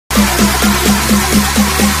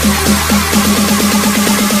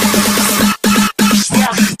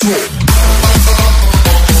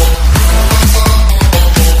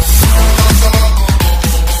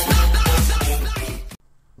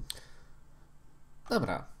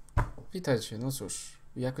Dobra, witajcie. No cóż,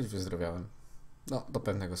 jakoś wyzdrowiałem. No, do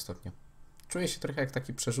pewnego stopnia. Czuję się trochę jak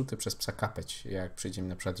taki przerzuty przez psa kapeć. Jak przyjdzie mi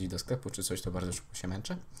na przykład iść do sklepu czy coś, to bardzo szybko się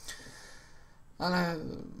męczę. Ale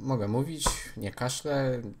mogę mówić, nie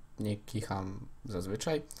kaszlę, nie kicham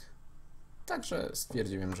zazwyczaj. Także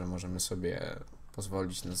stwierdziłem, że możemy sobie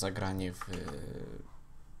pozwolić na zagranie w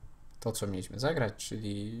to, co mieliśmy zagrać,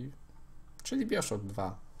 czyli Bioshock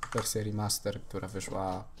 2, wersja Remastered, która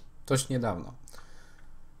wyszła dość niedawno.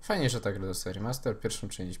 Fajnie, że ta gra dostaje remaster. Pierwszą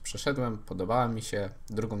część przeszedłem, podobała mi się.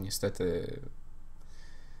 Drugą niestety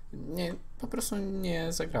po prostu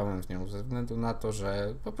nie zagrałem w nią ze względu na to,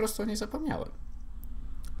 że po prostu nie zapomniałem.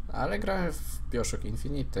 Ale grałem w Bioshock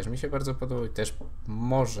Infinite, też mi się bardzo podobał i też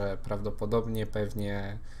może, prawdopodobnie,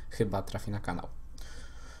 pewnie, chyba trafi na kanał.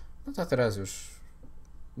 No to teraz już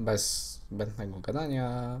bez zbędnego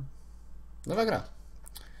gadania, nowa gra.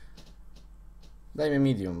 Dajmy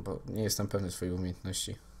medium, bo nie jestem pewny swoich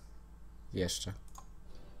umiejętności. Jeszcze.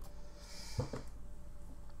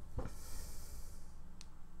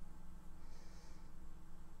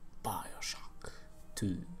 Bioshock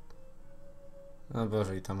 2. O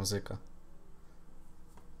Boże, i ta muzyka.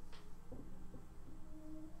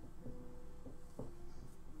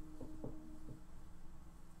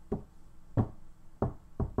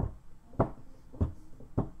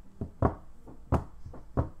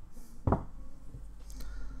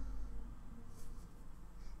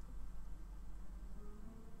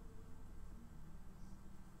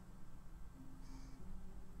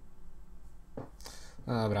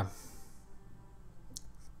 No dobra.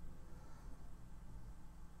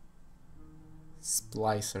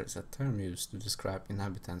 Splicer is a term used to describe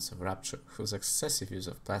inhabitants of Rapture whose excessive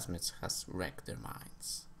use of plasmids has wrecked their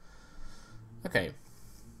minds. Okay.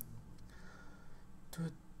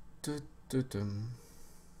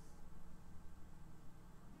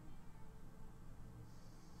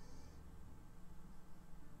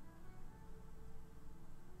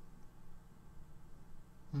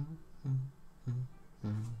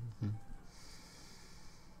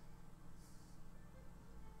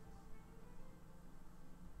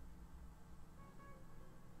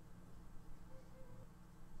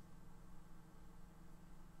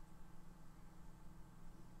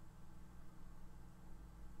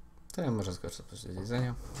 To ja może skoczę po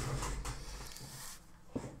jedzenia.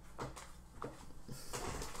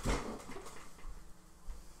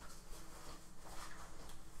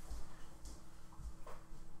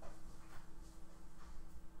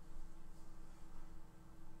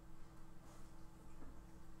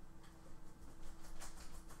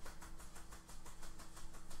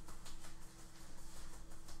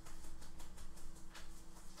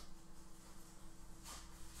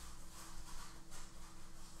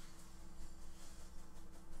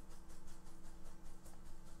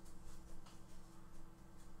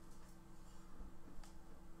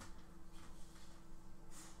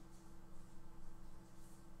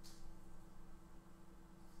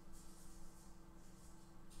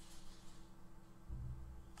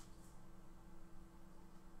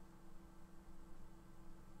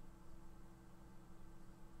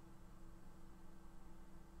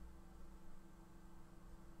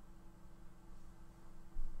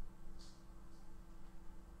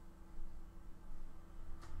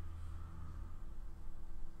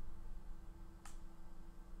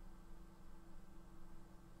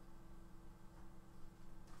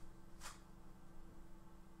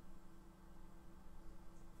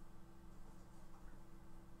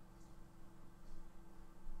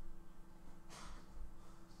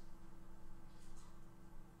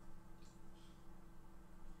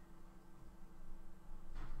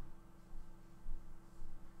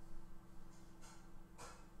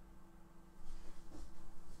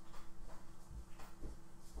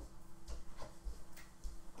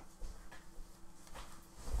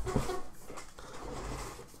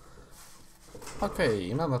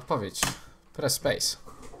 Okej, mam odpowiedź. Press space.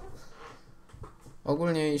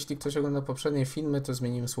 Ogólnie, jeśli ktoś ogląda poprzednie filmy, to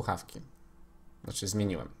zmieniłem słuchawki. Znaczy,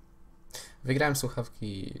 zmieniłem. Wygrałem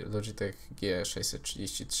słuchawki Logitech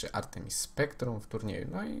G633 Artemis Spectrum w turnieju,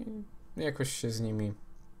 no i jakoś się z nimi,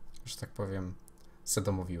 że tak powiem,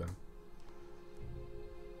 zadomowiłem.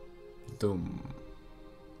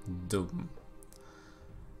 Doom.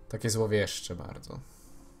 Takie złowieszcze bardzo.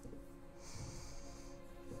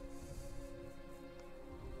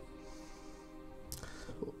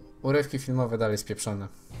 Urywki filmowe dalej spieprzone.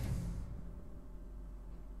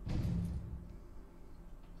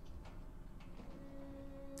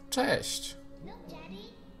 Cześć! Look,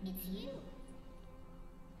 Daddy, it's you.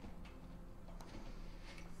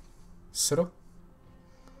 Sru?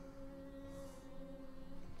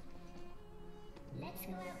 Let's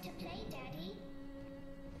go out to play, Daddy.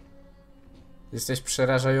 Jesteś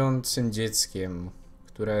przerażającym dzieckiem,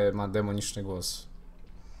 które ma demoniczny głos.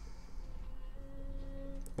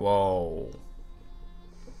 Wow.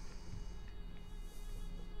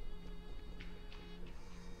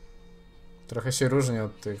 Trochę się różni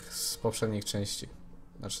od tych z poprzednich części.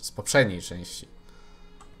 Znaczy, z poprzedniej części.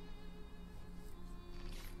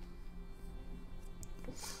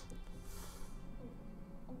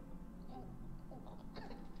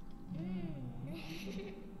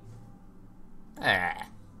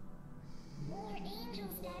 More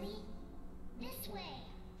angels, Daddy. This way.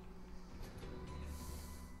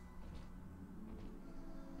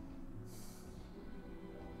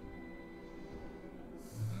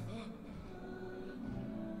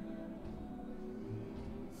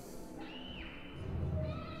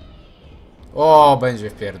 O, będzie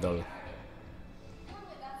wpierdol.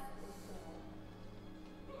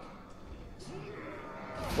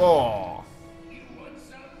 O!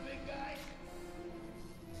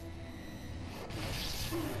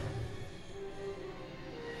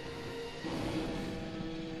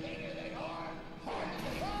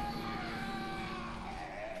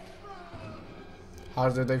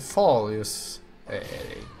 Harder they fall, już.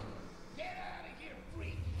 Ej.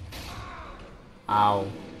 Au.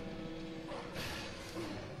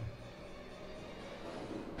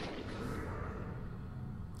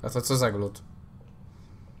 A to co za glut?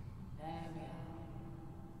 There we are.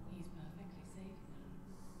 He's perfectly safe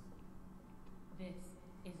now. This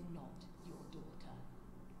is not your daughter.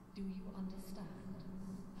 Do you understand?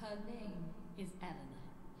 Her name is Eleanor,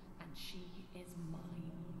 and she is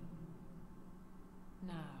mine.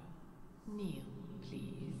 Now, kneel,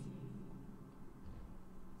 please.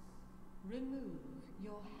 Remove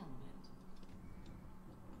your helmet.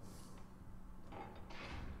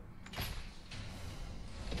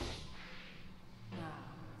 Now,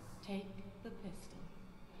 take the pistol.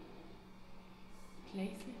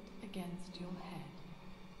 Place it against your head.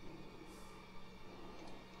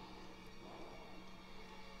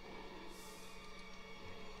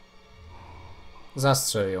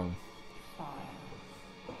 Zastrzel ją. Fire.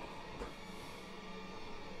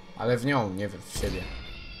 Ale w nią, nie w siebie.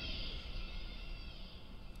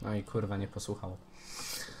 No i kurwa, nie posłuchał.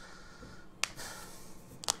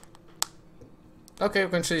 Okej,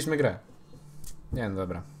 ukończyliśmy grę. Nie, no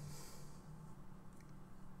dobra.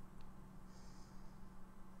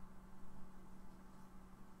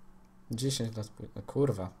 Dziesięć lat później. No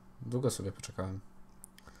kurwa, długo sobie poczekałem.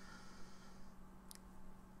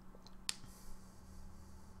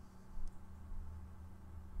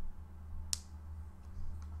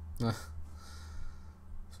 No.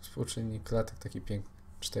 Współczynnik klatek taki piękny.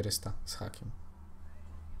 400 z hakiem.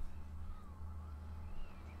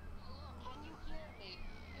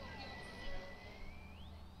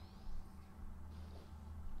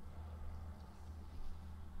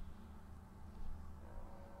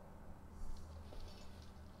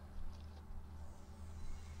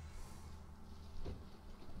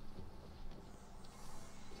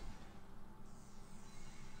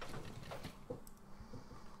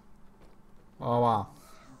 Oła.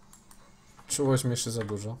 Czułość mi jeszcze za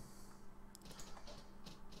dużo.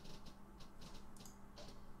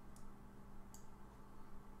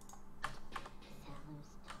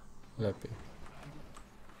 Lepiej.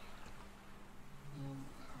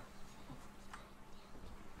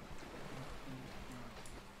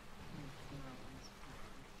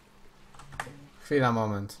 Chwila,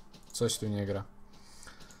 moment. Coś tu nie gra.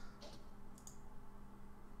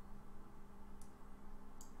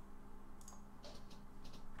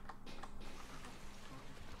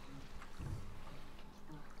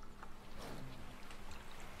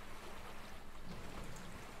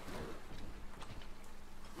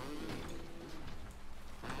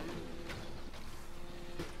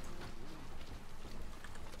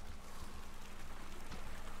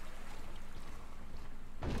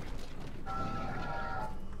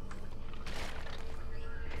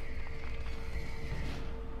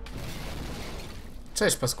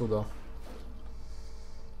 Cześć, paskudo.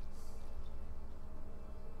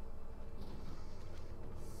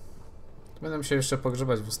 Będę musiał jeszcze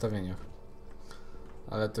pogrzebać w ustawieniach.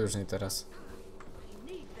 Ale to już nie teraz.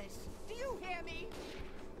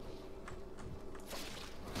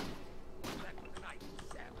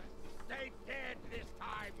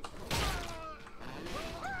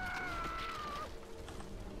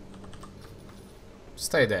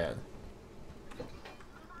 Stay dead.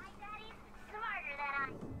 My daddy's smarter than I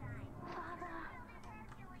am.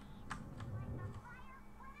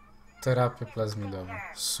 Terapia plazmidowa.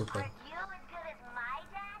 Super. Are you as good as my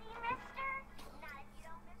daddy, mister? Not if you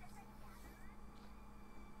don't visit the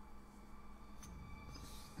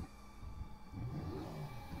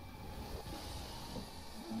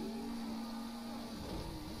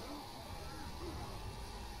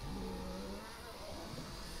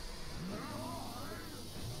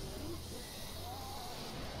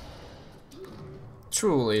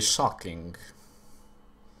Truly shocking.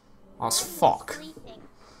 As I've been fuck. sleeping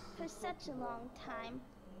for such a long time,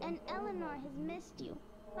 and Eleanor has missed you.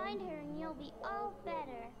 Find her and you'll be all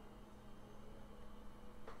better.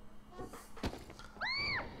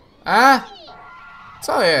 A?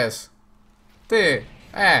 Co jest? Ty!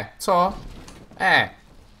 Co?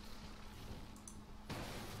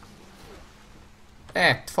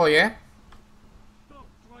 Twoje? Stop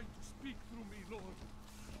trying to speak through me, Lord.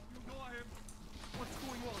 You know I am. What's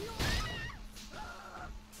going on?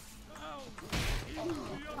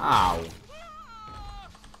 Ow! Au.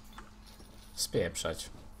 Spieprzać.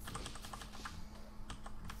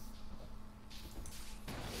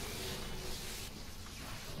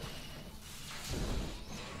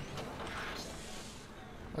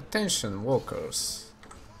 Attention walkers.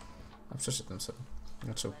 A przeczytam sobie.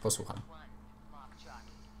 Znaczy posłucham.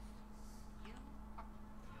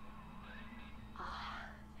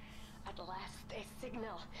 At last, a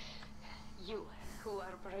signal. You, who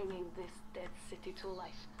are bringing this dead city to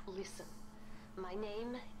life, listen. My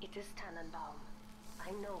name, it is Tannenbaum.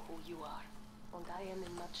 I know who you are, and I am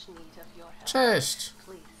in much need of your help. Cześć!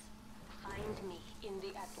 Please, find me in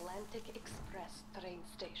the Atlantic Express train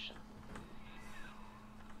station.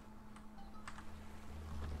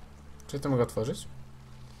 Czy to mogę otworzyć?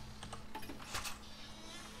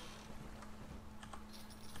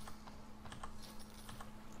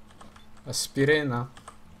 Aspiryna.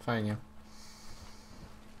 Fajnie.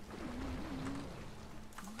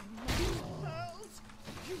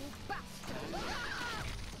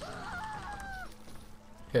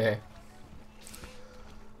 Hehe.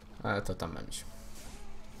 Ale to tam mam się.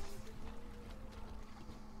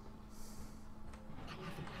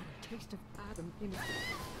 Taste of Adam in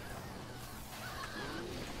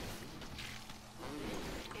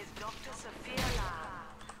Is Dr. Sophia Lamb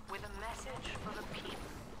with a message for the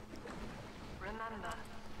people. Remember,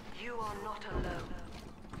 you are not alone.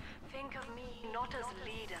 Think of me not as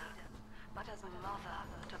leader, but as mother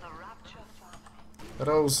to the Rapture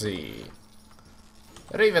family. Rosie.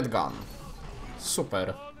 Rivet Gun.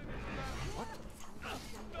 Super.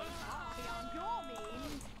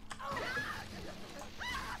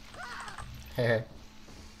 Hehe.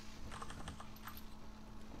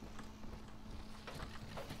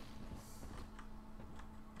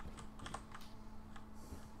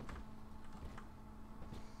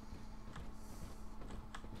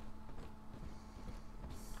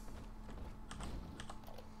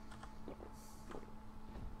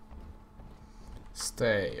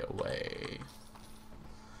 Stay away.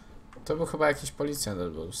 To był chyba jakiś policjant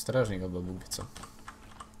albo strażnik albo Bóg wie co.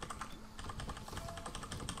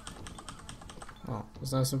 O,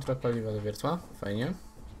 znalazłem trochę paliwa do wiertła. Fajnie.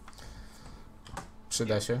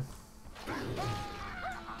 Przyda się.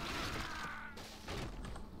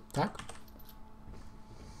 Tak?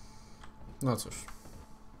 No cóż.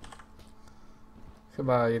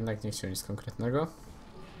 Chyba jednak nie chciał nic konkretnego.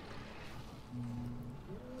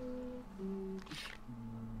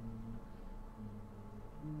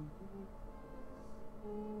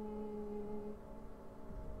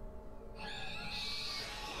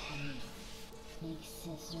 big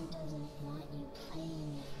sister doesn't want you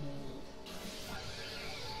playing with her.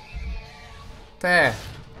 Te,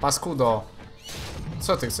 paskudo.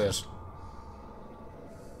 Co ty chcesz?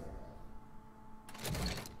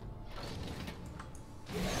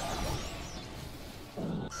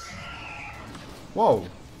 Wow.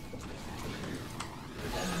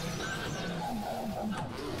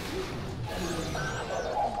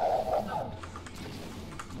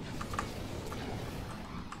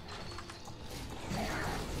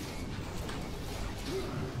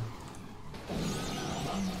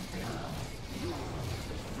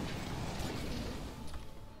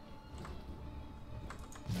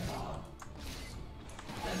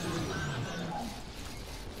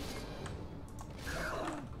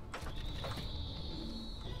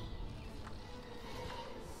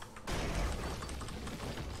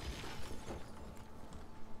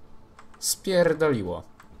 Spierdoliło.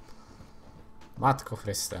 Matko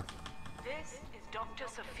Chryste. This is Dr.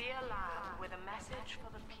 Sophia Lamb with a message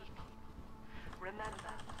for the people.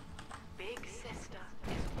 Remember, Big Sister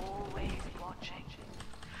is always watching.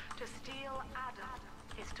 To steal Adam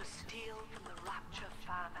is to steal from the Rapture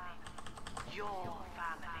family. Your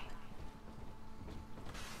family.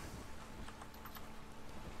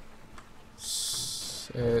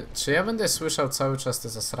 Czy ja będę słyszał cały czas te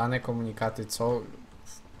zasrane komunikaty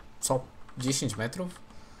co 10 metrów?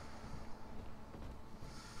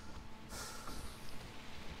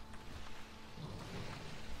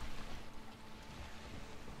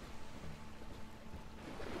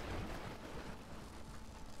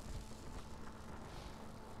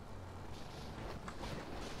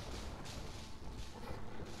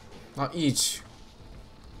 No idź.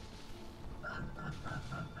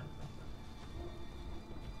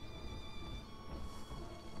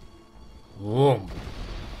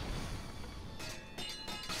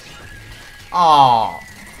 O!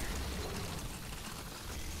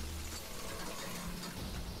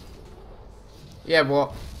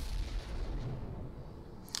 Jebło.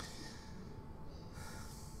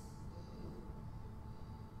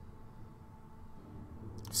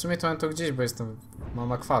 W sumie to mam to gdzieś, bo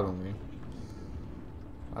mam akwalum, nie?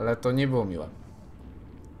 Ale to nie było miłe.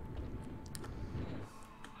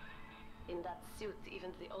 In that suit,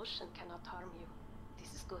 even the ocean cannot harm you.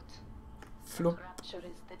 This is good. Flup. Rapture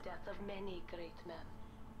is the death of many great men.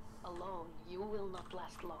 Alone, you will not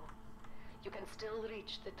last long. You can still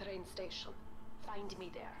reach the train station. Find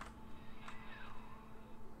me there.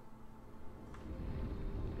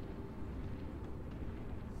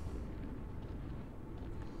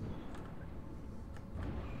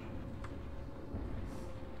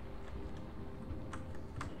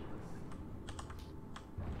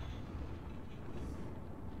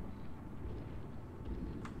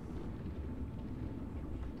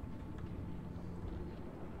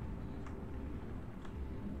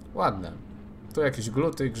 Ładne. Tu jakieś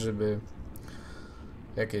gluty, grzyby.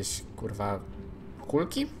 Jakieś, kurwa,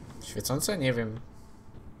 kulki? Świecące? Nie wiem.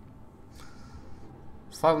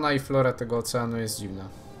 Fauna i flora tego oceanu jest dziwna.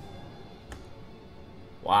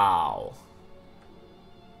 Wow.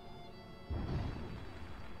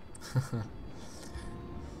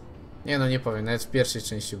 Nie no, nie powiem. Nawet w pierwszej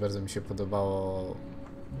części bardzo mi się podobało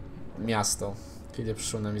miasto, kiedy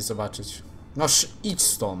przyszło nam je zobaczyć. No idź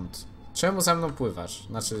stąd. Czemu za mną pływasz?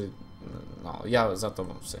 Znaczy, no, ja za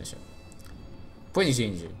tobą w sensie. Płyń gdzie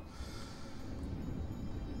indziej.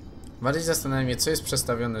 Bardziej zastanawiam się, co jest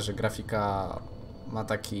przestawione, że grafika ma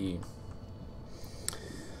taki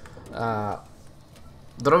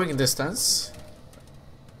drawing distance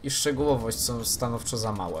i szczegółowość są stanowczo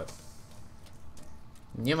za małe.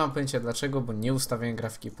 Nie mam pojęcia dlaczego, bo nie ustawiałem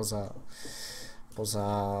grafiki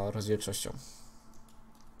poza rozdzielczością.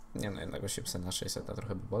 Nie no, jednego się psy na 600, a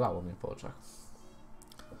trochę by bolało mnie po oczach.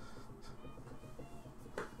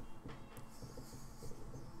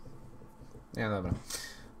 Nie, dobra.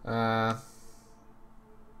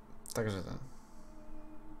 Także ten.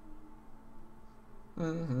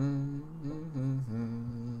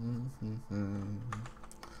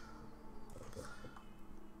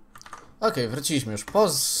 Okej, wróciliśmy już po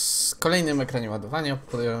kolejnym ekranie ładowania.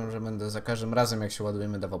 Podejrzewam, że będę za każdym razem, jak się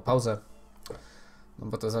ładujemy, dawał pauzę. No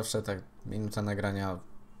bo to zawsze tak minuta nagrania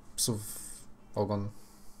psów w ogon.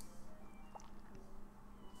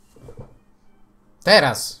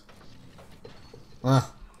 Teraz! Herr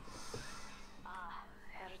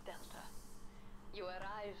Delta. You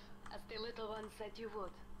arrive as the little one said you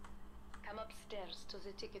would. Come upstairs to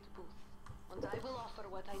the ticket booth, and I will offer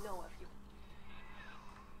what I know of you.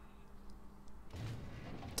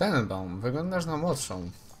 Tenenbaum, wyglądasz na młodszą. I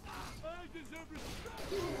deserve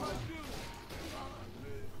respect. I do.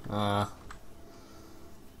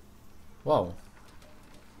 Wow.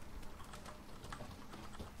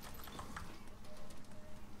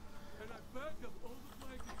 And I bagged up all the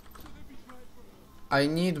blankets so they'd be dry for her. I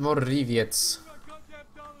need more rivets. I got that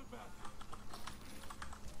dollar back.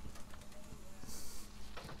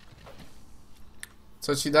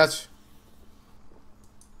 Co ci dać?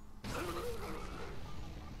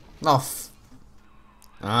 No.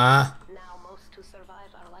 Now most who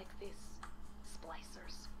survive are like this.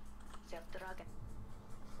 Splicers. They're drug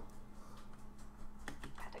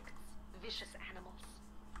addicts. Vicious animals.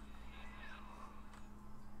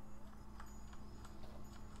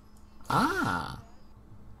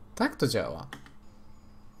 Tak to działa.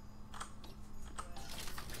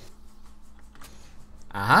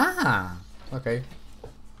 Aha, okej.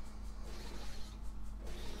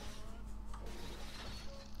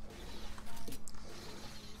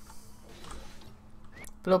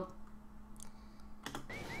 Plop.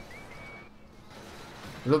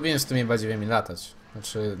 Lubię z tymi badziewiem latać.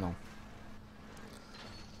 Znaczy, no.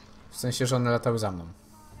 W sensie, że one latały za mną.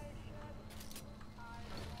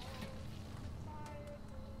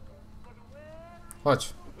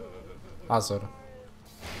 Chodź. Azor.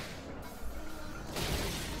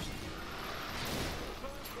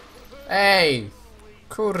 Ej!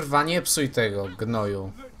 Kurwa, nie psuj tego,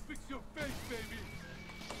 gnoju. Let's fix your face, baby.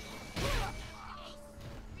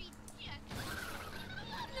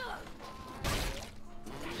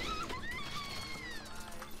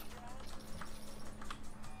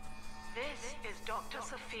 This is Dr.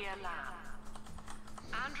 Sophia Lamb.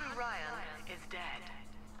 Andrew Ryan is dead,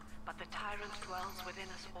 but the tyrant dwells within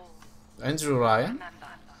us all. Andrew Ryan? Remember,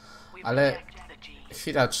 we Ale reject the gene.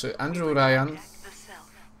 chwila, czy Andrew Ryan... Reject the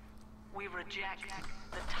self. We reject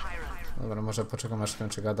the tyrant. Dobra, może poczekam aż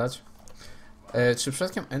skończy gadać. Czy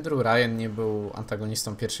przypadkiem Andrew Ryan nie był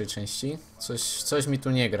antagonistą pierwszej części? Coś mi tu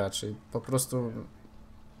nie gra, czy po prostu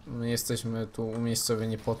my jesteśmy tu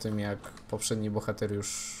umiejscowieni po tym, jak poprzedni bohater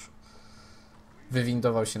już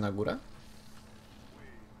wywindował się na górę?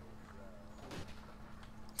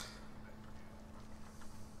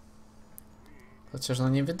 Chociaż no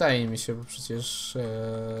nie wydaje mi się, bo przecież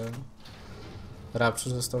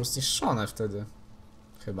Rapture został zniszczony wtedy.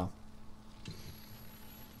 Chyba. I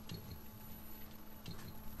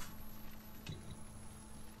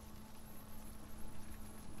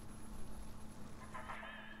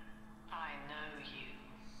know you.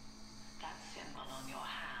 That symbol on your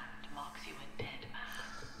hand marks you a dead man.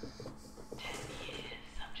 10 years,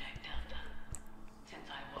 Subject Delta, since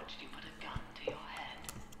I watched you put a gun to your head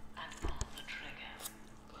and pull the trigger.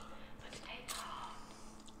 But take heart.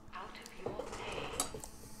 Out of your pain,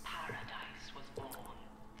 paradise was born.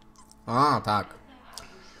 A, tak. I don't know how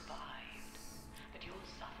you survived, but your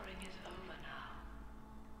suffering is over now.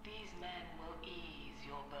 These men will ease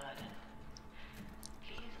your burden.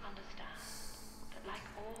 Please understand that like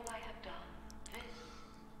all I have done, this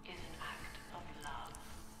is an act of love.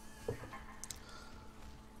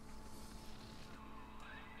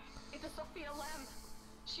 It is Sophia Lamb.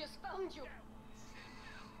 She has found you.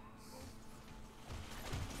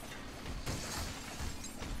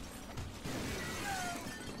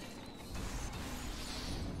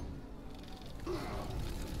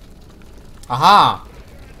 Aha!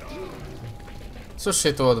 Cóż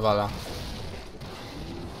się tu odwala?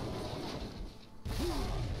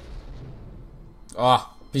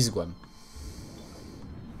 O! Pizgłem.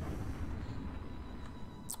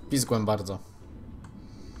 Pizgłem bardzo.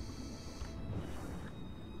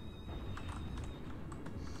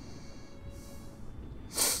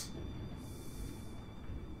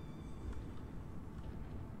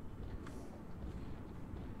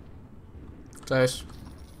 Cześć.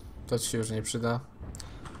 To ci się już nie przyda.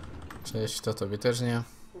 Cześć, to tobie też nie.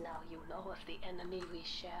 Now you know of the enemy we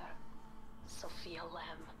share, Sophia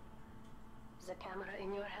Lamb. The camera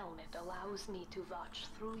in your helmet allows me to watch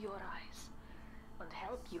through your eyes and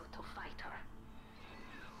help you to fight her.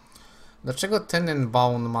 Dlaczego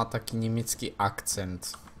Tenenbaum ma taki niemiecki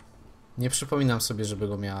akcent? Nie przypominam sobie, żeby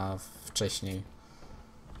go miała wcześniej.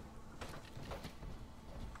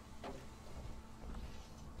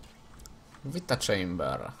 Vita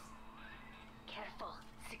Chamber. Careful,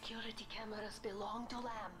 security cameras belong to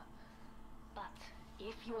Lamb. But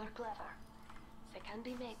if you are clever, they can be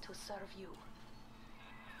made to serve you.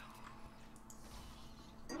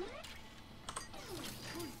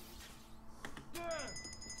 There!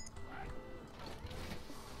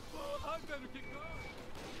 Oh, I better get going.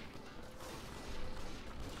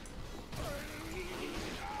 Maybe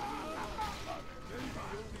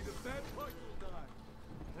only the bad part will die.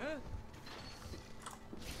 Huh?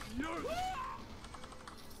 You're...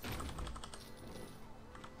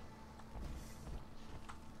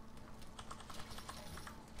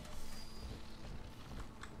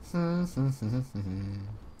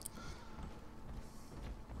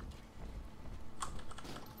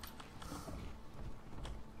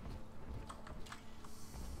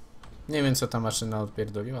 Nie wiem, co ta maszyna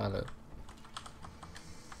odpierdoliła, ale...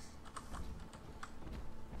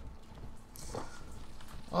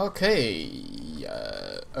 Okej.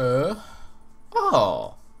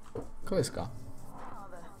 O! Kołyska.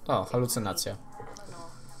 O, halucynacja. I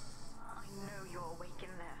know you're awake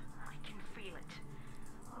in there. I can feel it.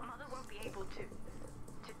 Mother won't be able to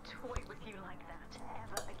toy with you like that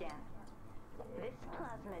ever again. This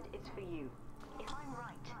plasmid is for you. If I'm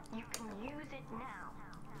right, you can use it now.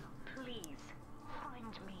 Please,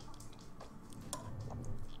 find me.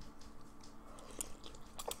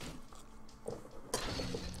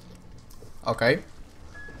 Okej.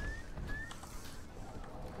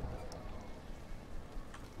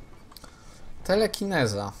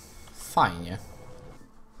 Telekineza. Fajnie.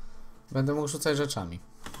 Będę mógł rzucać rzeczami.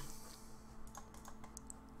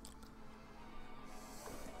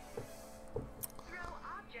 Throw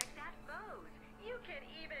objects at foes. You can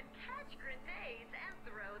even catch grenades and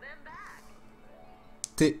throw them back.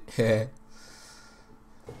 Ty...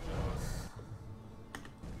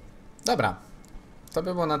 Dobra. To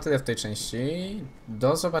by było na tyle w tej części.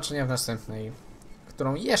 Do zobaczenia w następnej,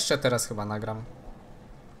 którą jeszcze teraz chyba nagram.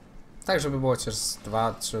 Tak, żeby było chociaż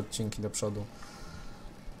 2-3 odcinki do przodu.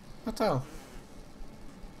 No to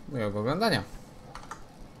miłego oglądania.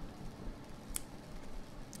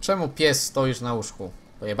 Czemu pies stoisz na łóżku?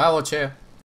 Pojebało cię?